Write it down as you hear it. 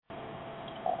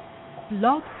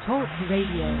Blog Talk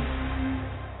Radio.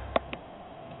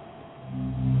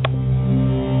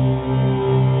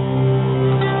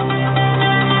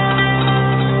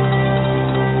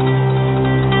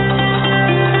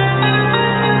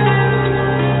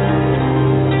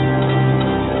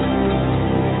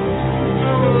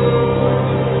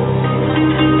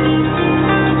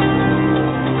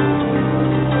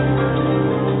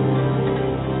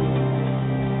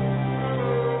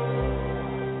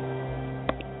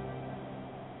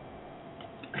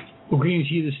 Greetings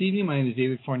to you this evening. My name is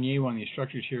David Fournier, one of the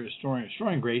instructors here at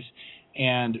Restoring Grace,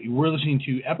 and we're listening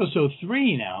to episode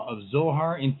 3 now of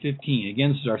Zohar in 15.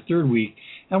 Again, this is our third week,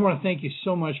 and I want to thank you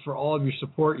so much for all of your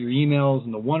support, your emails,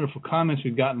 and the wonderful comments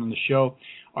we've gotten on the show.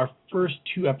 Our first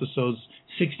 2 episodes,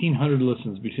 1,600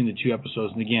 listens between the 2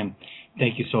 episodes, and again,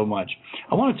 thank you so much.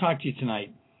 I want to talk to you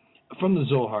tonight from the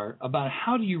Zohar about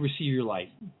how do you receive your light.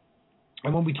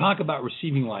 And when we talk about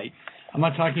receiving light, I'm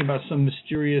not talking about some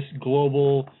mysterious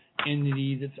global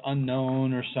entity that's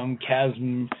unknown or some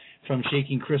chasm from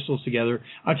shaking crystals together.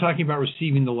 I'm talking about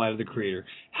receiving the light of the Creator.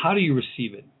 How do you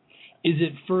receive it? Is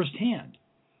it firsthand?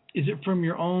 Is it from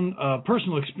your own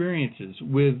personal experiences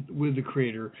with the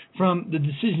Creator, from the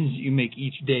decisions that you make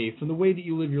each day, from the way that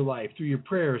you live your life, through your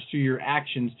prayers, through your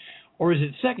actions, or is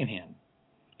it secondhand?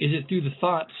 Is it through the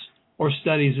thoughts or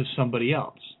studies of somebody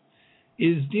else?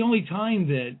 Is the only time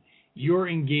that you're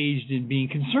engaged in being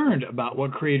concerned about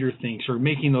what Creator thinks or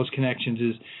making those connections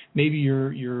is maybe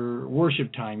your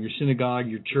worship time, your synagogue,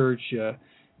 your church,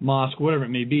 mosque, whatever it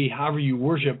may be, however you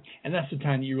worship, and that's the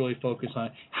time that you really focus on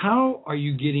it. How are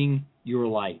you getting your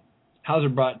light? How's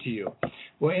it brought to you?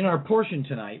 Well, in our portion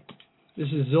tonight, this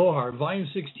is Zohar, volume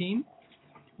 16.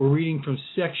 We're reading from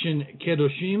section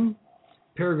Kedoshim,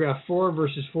 paragraph 4,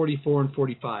 verses 44 and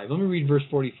 45. Let me read verse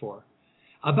 44.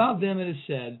 About them it is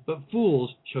said, but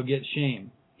fools shall get shame.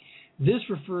 This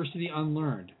refers to the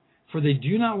unlearned, for they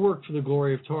do not work for the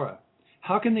glory of Torah.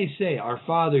 How can they say, Our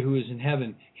Father who is in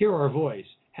heaven, hear our voice,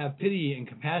 have pity and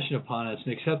compassion upon us,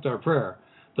 and accept our prayer?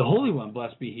 The Holy One,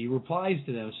 blessed be He, replies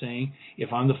to them, saying,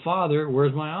 If I'm the Father,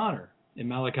 where's my honor? In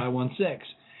Malachi 1:6.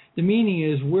 The meaning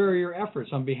is, where are your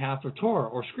efforts on behalf of Torah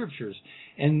or Scriptures,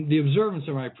 and the observance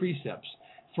of my precepts?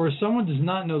 For if someone does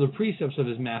not know the precepts of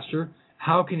his master,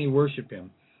 how can he worship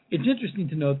him? It's interesting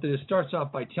to note that it starts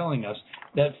off by telling us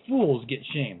that fools get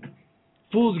shame.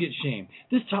 Fools get shame.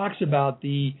 This talks about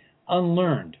the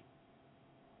unlearned,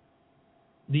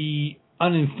 the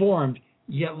uninformed,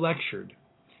 yet lectured.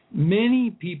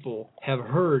 Many people have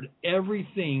heard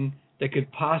everything that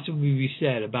could possibly be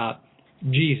said about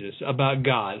Jesus, about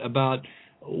God, about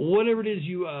whatever it is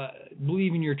you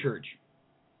believe in your church.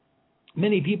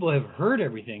 Many people have heard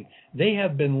everything. They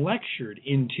have been lectured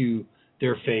into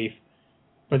their faith,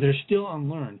 but they're still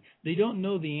unlearned. They don't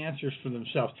know the answers for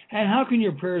themselves. And how can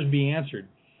your prayers be answered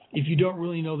if you don't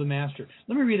really know the Master?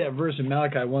 Let me read that verse in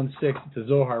Malachi 1:6. It's a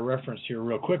Zohar reference here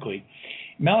real quickly.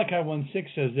 Malachi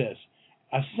 1:6 says this,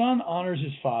 A son honors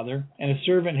his father, and a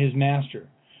servant his master.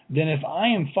 Then if I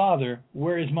am father,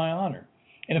 where is my honor?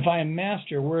 And if I am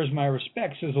master, where is my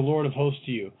respect, says the Lord of hosts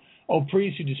to you? O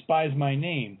priests who despise my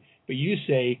name. But you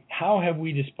say, How have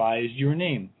we despised your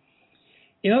name?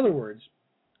 In other words,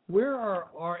 where are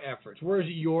our efforts? Where is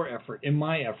your effort and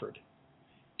my effort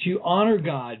to honor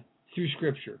God through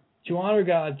Scripture, to honor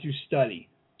God through study,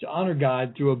 to honor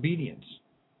God through obedience?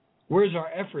 Where's our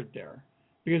effort there?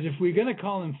 Because if we're going to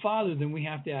call Him Father, then we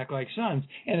have to act like sons.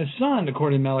 And a son,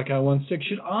 according to Malachi 1:6,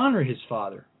 should honor his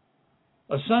father.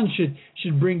 A son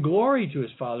should bring glory to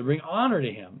his father, bring honor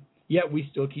to him. Yet we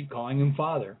still keep calling Him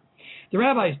Father. The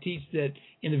rabbis teach that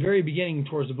in the very beginning,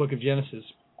 towards the book of Genesis,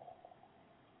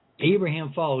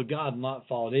 Abraham followed God, Lot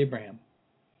followed Abraham.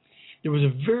 There was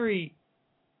a very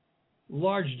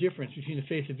large difference between the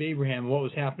faith of Abraham and what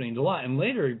was happening to Lot, and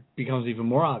later it becomes even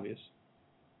more obvious.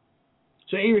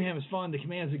 So Abraham is following the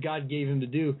commands that God gave him to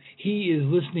do. He is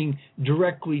listening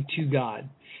directly to God,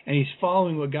 and he's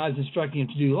following what God's instructing him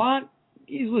to do. Lot,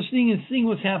 he's listening and seeing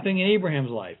what's happening in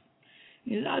Abraham's life.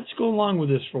 Let's go along with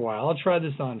this for a while. I'll try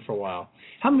this on for a while.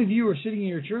 How many of you are sitting in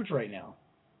your church right now?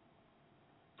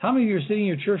 How many of you are sitting in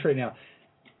your church right now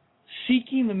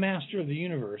seeking the Master of the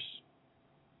universe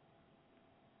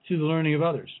through the learning of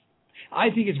others? I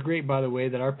think it's great, by the way,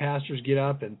 that our pastors get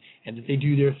up and that they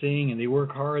do their thing and they work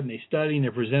hard and they study and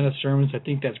they present us sermons. I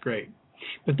think that's great.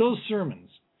 But those sermons,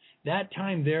 that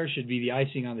time there should be the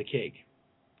icing on the cake.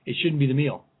 It shouldn't be the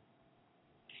meal.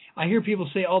 I hear people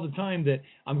say all the time that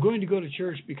I'm going to go to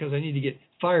church because I need to get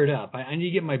fired up. I need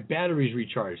to get my batteries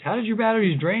recharged. How did your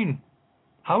batteries drain?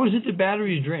 How is it that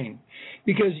batteries drain?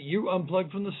 Because you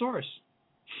unplugged from the source.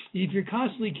 If you're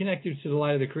constantly connected to the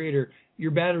light of the Creator,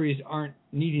 your batteries aren't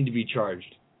needing to be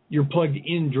charged. You're plugged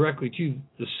in directly to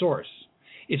the source.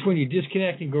 It's when you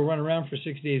disconnect and go run around for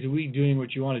 6 days a week doing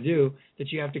what you want to do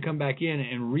that you have to come back in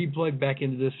and re-plug back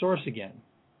into the source again.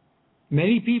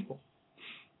 Many people,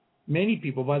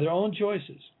 by their own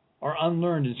choices, are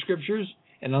unlearned in scriptures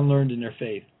and unlearned in their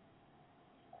faith.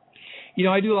 You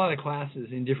know, I do a lot of classes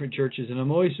in different churches, and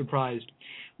I'm always surprised.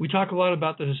 We talk a lot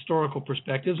about the historical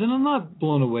perspectives, and I'm not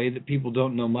blown away that people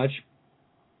don't know much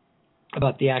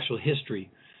about the actual history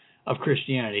of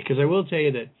Christianity, because I will tell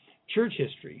you that church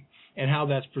history and how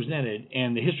that's presented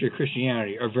and the history of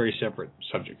Christianity are very separate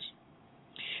subjects.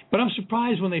 But I'm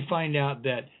surprised when they find out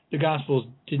that the Gospels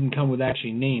didn't come with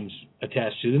actually names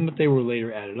attached to them, but they were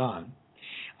later added on.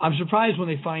 I'm surprised when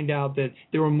they find out that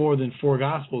there were more than 4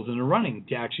 Gospels in a running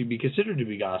to actually be considered to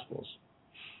be Gospels.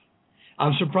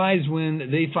 I'm surprised when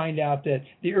they find out that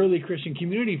the early Christian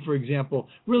community, for example,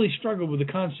 really struggled with the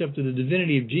concept of the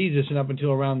divinity of Jesus, and up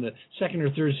until around the 2nd or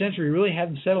 3rd century really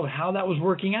hadn't settled how that was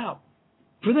working out.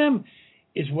 For them,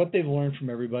 it's what they've learned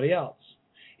from everybody else.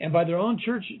 And by their own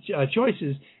church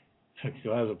choices, that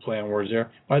was a play on words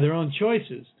there, by their own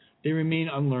choices, they remain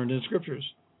unlearned in scriptures.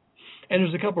 And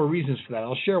there's a couple of reasons for that.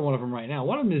 I'll share one of them right now.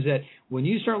 One of them is that when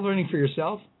you start learning for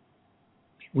yourself,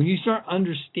 when you start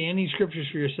understanding scriptures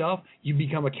for yourself, you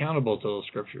become accountable to those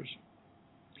scriptures.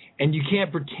 And you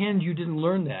can't pretend you didn't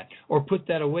learn that or put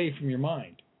that away from your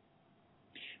mind.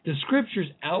 The scriptures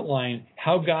outline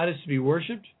how God is to be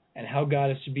worshipped and how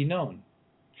God is to be known.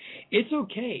 It's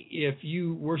okay if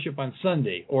you worship on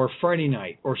Sunday or Friday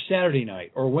night or Saturday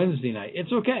night or Wednesday night.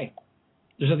 It's okay.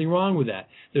 There's nothing wrong with that.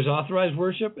 There's authorized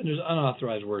worship and there's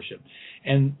unauthorized worship.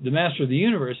 And the Master of the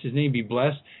Universe, his name be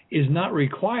blessed, is not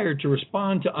required to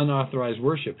respond to unauthorized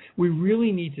worship. We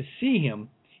really need to see him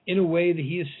in a way that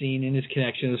he is seen in his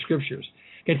connection to the Scriptures.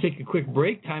 Going to take a quick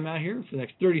break, time out here for the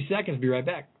next 30 seconds. Be right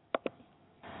back.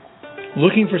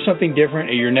 Looking for something different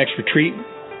at your next retreat,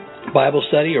 Bible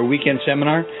study, or weekend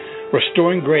seminar?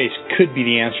 Restoring Grace could be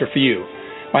the answer for you.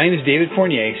 My name is David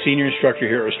Fournier, Senior Instructor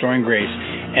here at Restoring Grace,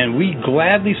 and we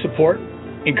gladly support,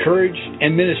 encourage,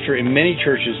 and minister in many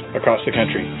churches across the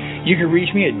country. You can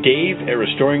reach me at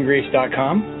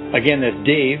dave@restoringgrace.com. Again, that's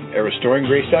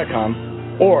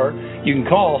dave@restoringgrace.com. Or you can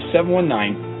call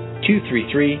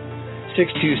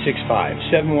 719-233-6265.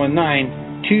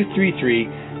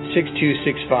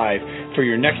 719-233-6265 for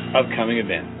your next upcoming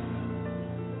event.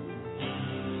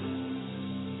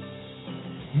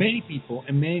 Many people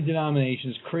and many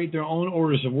denominations create their own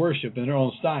orders of worship and their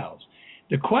own styles.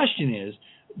 The question is,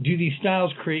 do these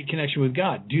styles create connection with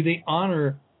God? Do they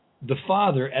honor the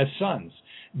Father as sons?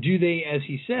 Do they, as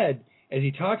he said, as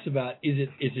he talks about, is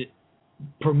it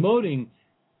promoting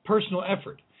personal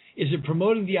effort? Is it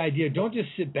promoting the idea, don't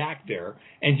just sit back there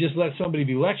and just let somebody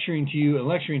be lecturing to you and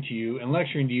lecturing to you and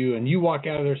lecturing to you, and you walk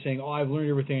out of there saying, oh, I've learned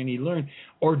everything I need to learn?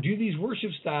 Or do these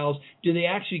worship styles, do they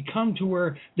actually come to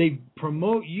where they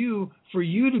promote you for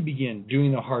you to begin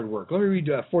doing the hard work? Let me read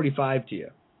 45 to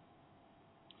you.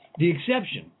 The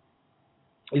exception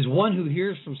is one who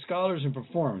hears from scholars and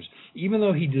performs, even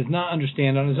though he does not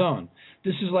understand on his own.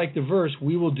 This is like the verse,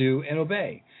 we will do and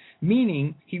obey,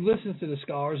 meaning he listens to the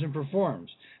scholars and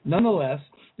performs. Nonetheless,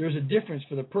 there is a difference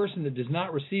for the person that does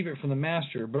not receive it from the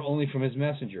master, but only from his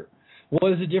messenger.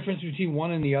 What is the difference between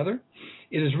one and the other?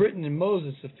 It is written in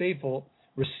Moses, the faithful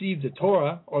received the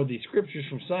Torah, or the scriptures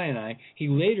from Sinai. He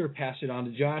later passed it on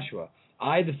to Joshua.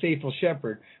 I, the faithful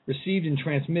shepherd, received and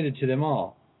transmitted to them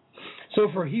all. So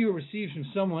for he who receives from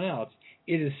someone else,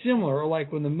 it is similar, or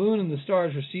like when the moon and the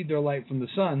stars receive their light from the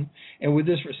sun, and with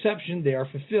this reception they are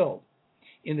fulfilled.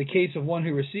 In the case of one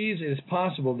who receives, it is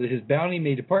possible that his bounty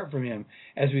may depart from him,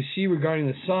 as we see regarding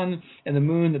the sun and the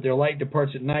moon that their light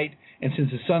departs at night, and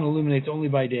since the sun illuminates only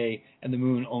by day and the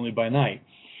moon only by night.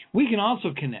 We can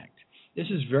also connect. This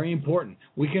is very important.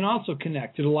 We can also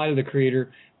connect to the light of the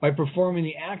Creator by performing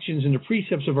the actions and the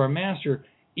precepts of our Master,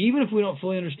 even if we don't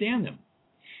fully understand them.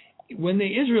 When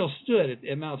Israel stood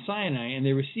at Mount Sinai and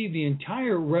they received the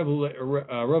entire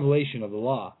revelation of the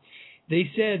law,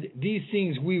 they said, these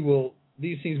things we will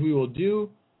do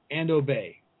and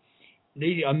obey.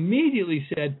 They immediately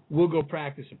said, we'll go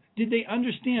practice them. Did they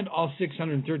understand all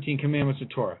 613 commandments of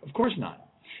Torah? Of course not.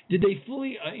 Did they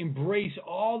fully embrace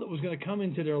all that was going to come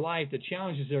into their life, the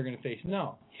challenges they're going to face?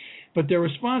 No. But their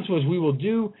response was, we will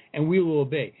do and we will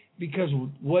obey. Because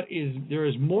there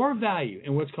is more value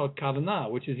in what's called kavanah,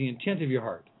 which is the intent of your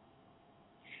heart.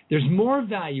 There's more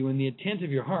value in the intent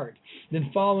of your heart than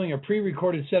following a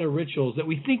pre-recorded set of rituals that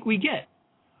we think we get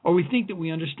or we think that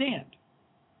we understand.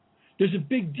 There's a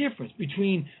big difference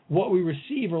between what we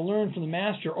receive or learn from the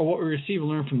Master or what we receive or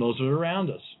learn from those that are around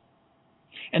us.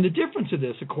 And the difference of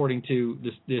this, according to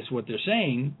this what they're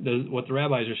saying, what the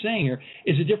rabbis are saying here,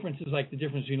 is the difference is like the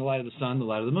difference between the light of the sun and the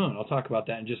light of the moon. I'll talk about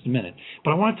that in just a minute.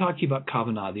 But I want to talk to you about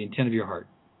kavanah, the intent of your heart.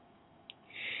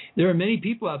 There are many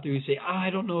people out there who say,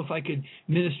 I don't know if I could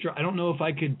minister. I don't know if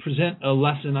I could present a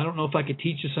lesson. I don't know if I could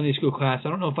teach a Sunday school class. I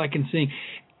don't know if I can sing.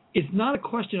 It's not a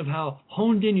question of how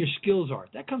honed in your skills are.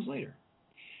 That comes later.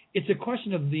 It's a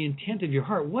question of the intent of your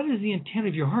heart. What is the intent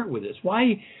of your heart with this?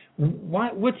 Why?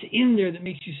 What's in there that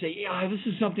makes you say, yeah, this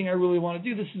is something I really want to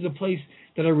do. This is a place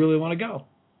that I really want to go.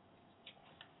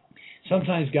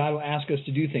 Sometimes God will ask us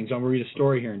to do things. I'm going to read a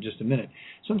story here in just a minute.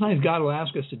 Sometimes God will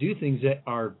ask us to do things that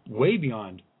are way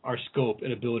beyond our scope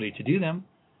and ability to do them.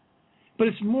 But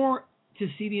it's more to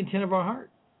see the intent of our heart.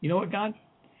 You know what, God?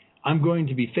 I'm going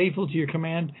to be faithful to your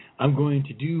command. I'm going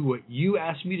to do what you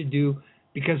ask me to do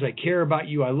because I care about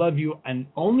you. I love you. And the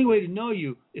only way to know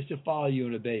you is to follow you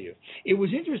and obey you. It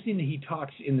was interesting that he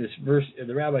talks in this verse,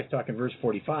 the rabbis talk in verse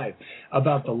 45,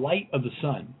 about the light of the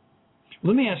sun.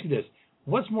 Let me ask you this.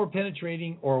 What's more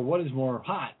penetrating or what is more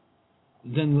hot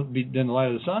than the light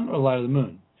of the sun or the light of the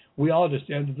moon? We all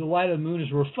understand that the light of the moon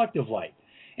is a reflective light.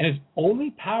 And it's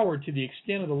only powered to the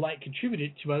extent of the light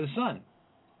contributed to by the sun.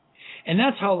 And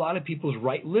that's how a lot of people's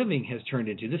right living has turned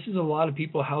into. This is a lot of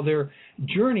people, how their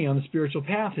journey on the spiritual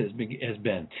path has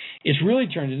been. It's really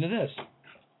turned into this.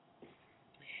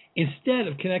 Instead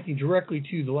of connecting directly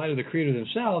to the light of the Creator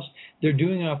themselves, they're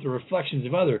doing it off the reflections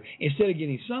of others. Instead of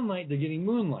getting sunlight, they're getting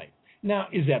moonlight. Now,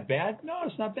 is that bad? No,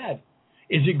 it's not bad.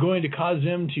 Is it going to cause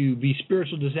them to be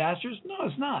spiritual disasters? No,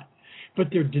 it's not. But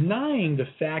they're denying the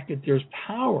fact that there's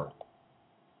power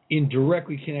in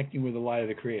directly connecting with the light of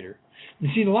the Creator. You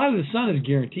see, the light of the sun is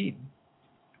guaranteed,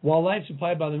 while light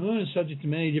supplied by the moon is subject to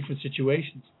many different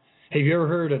situations. Have you ever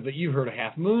heard of, you've heard of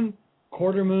half moon,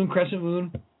 quarter moon, crescent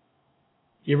moon?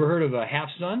 You ever heard of a half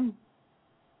sun,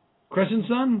 crescent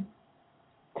sun,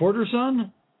 quarter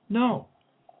sun? No,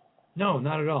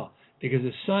 not at all, because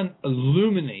the sun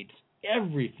illuminates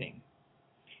everything.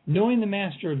 Knowing the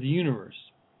Master of the universe,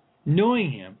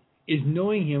 knowing Him, is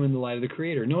knowing Him in the light of the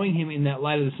Creator, knowing Him in that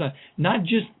light of the sun, not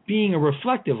just being a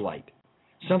reflective light,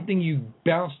 something you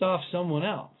bounced off someone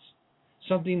else,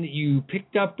 something that you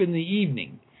picked up in the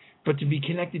evening, but to be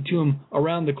connected to Him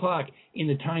around the clock in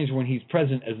the times when He's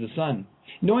present as the sun.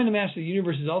 Knowing the Master of the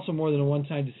universe is also more than a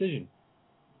one-time decision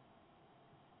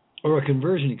or a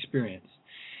conversion experience.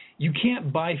 You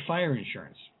can't buy fire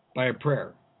insurance by a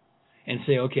prayer and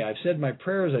say, okay, I've said my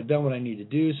prayers, I've done what I need to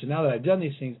do, so now that I've done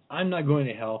these things, I'm not going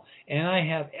to hell, and I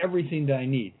have everything that I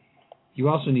need. You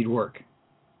also need work.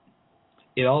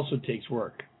 It also takes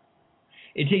work.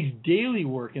 It takes daily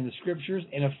work in the Scriptures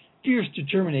and a fierce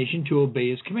determination to obey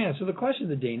His commands. So the question of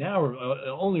the day now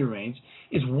only remains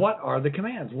is, what are the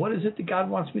commands? What is it that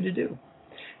God wants me to do?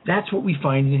 That's what we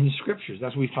find in His Scriptures.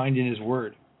 That's what we find in His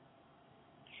Word.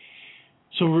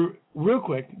 So real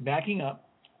quick, backing up,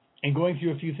 and going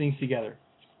through a few things together.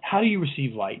 How do you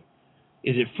receive light?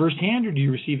 Is it firsthand or do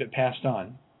you receive it passed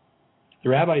on? The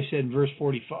rabbi said in verse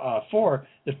 44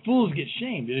 that fools get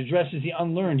shamed. It addresses the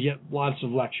unlearned, yet lots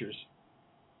of lectures.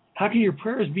 How can your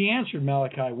prayers be answered?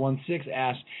 Malachi 1:6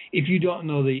 asks, if you don't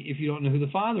know who the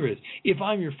Father is. If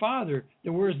I'm your Father,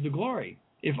 then where's the glory?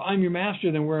 If I'm your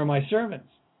Master, then where are my servants?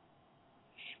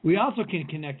 We also can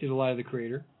connect to the light of the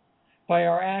Creator by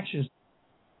our actions.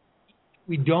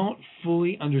 We don't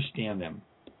fully understand them.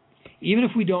 Even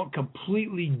if we don't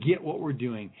completely get what we're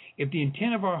doing, if the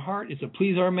intent of our heart is to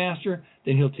please our Master,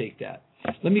 then He'll take that.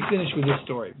 Let me finish with this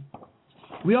story.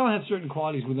 We all have certain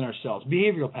qualities within ourselves,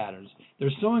 behavioral patterns. They're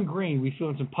so ingrained we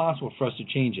feel it's impossible for us to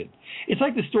change it. It's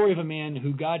like the story of a man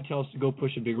who God tells to go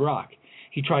push a big rock.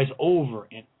 He tries over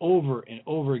and over and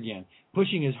over again,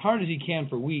 pushing as hard as he can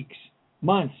for weeks,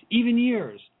 months, even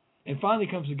years, and finally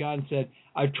comes to God and said,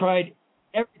 I've tried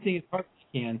everything as hard as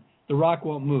I can. The rock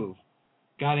won't move.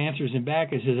 God answers him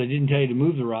back and says, I didn't tell you to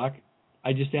move the rock.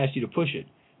 I just asked you to push it.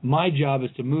 My job is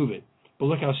to move it. But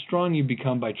look how strong you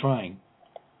become by trying.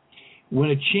 When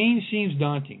a change seems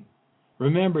daunting,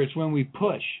 remember it's when we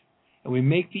push and we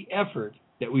make the effort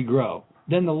that we grow.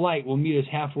 Then the light will meet us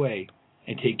halfway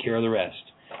and take care of the rest.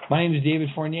 My name is David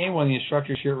Fournier, one of the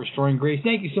instructors here at Restoring Grace.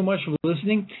 Thank you so much for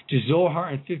listening to Zohar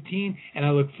and 15, and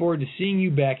I look forward to seeing you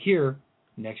back here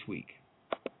next week.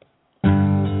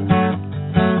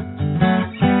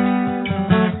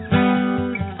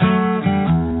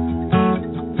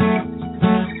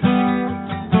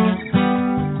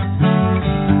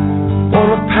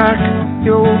 Pack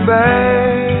your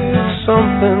bag,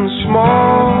 something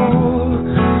small.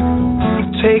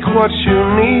 Take what you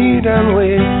need and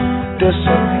we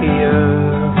disappear.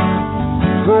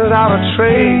 Without a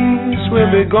trace,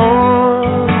 we'll be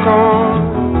gone,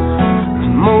 gone. The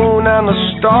moon and the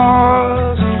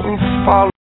stars will follow.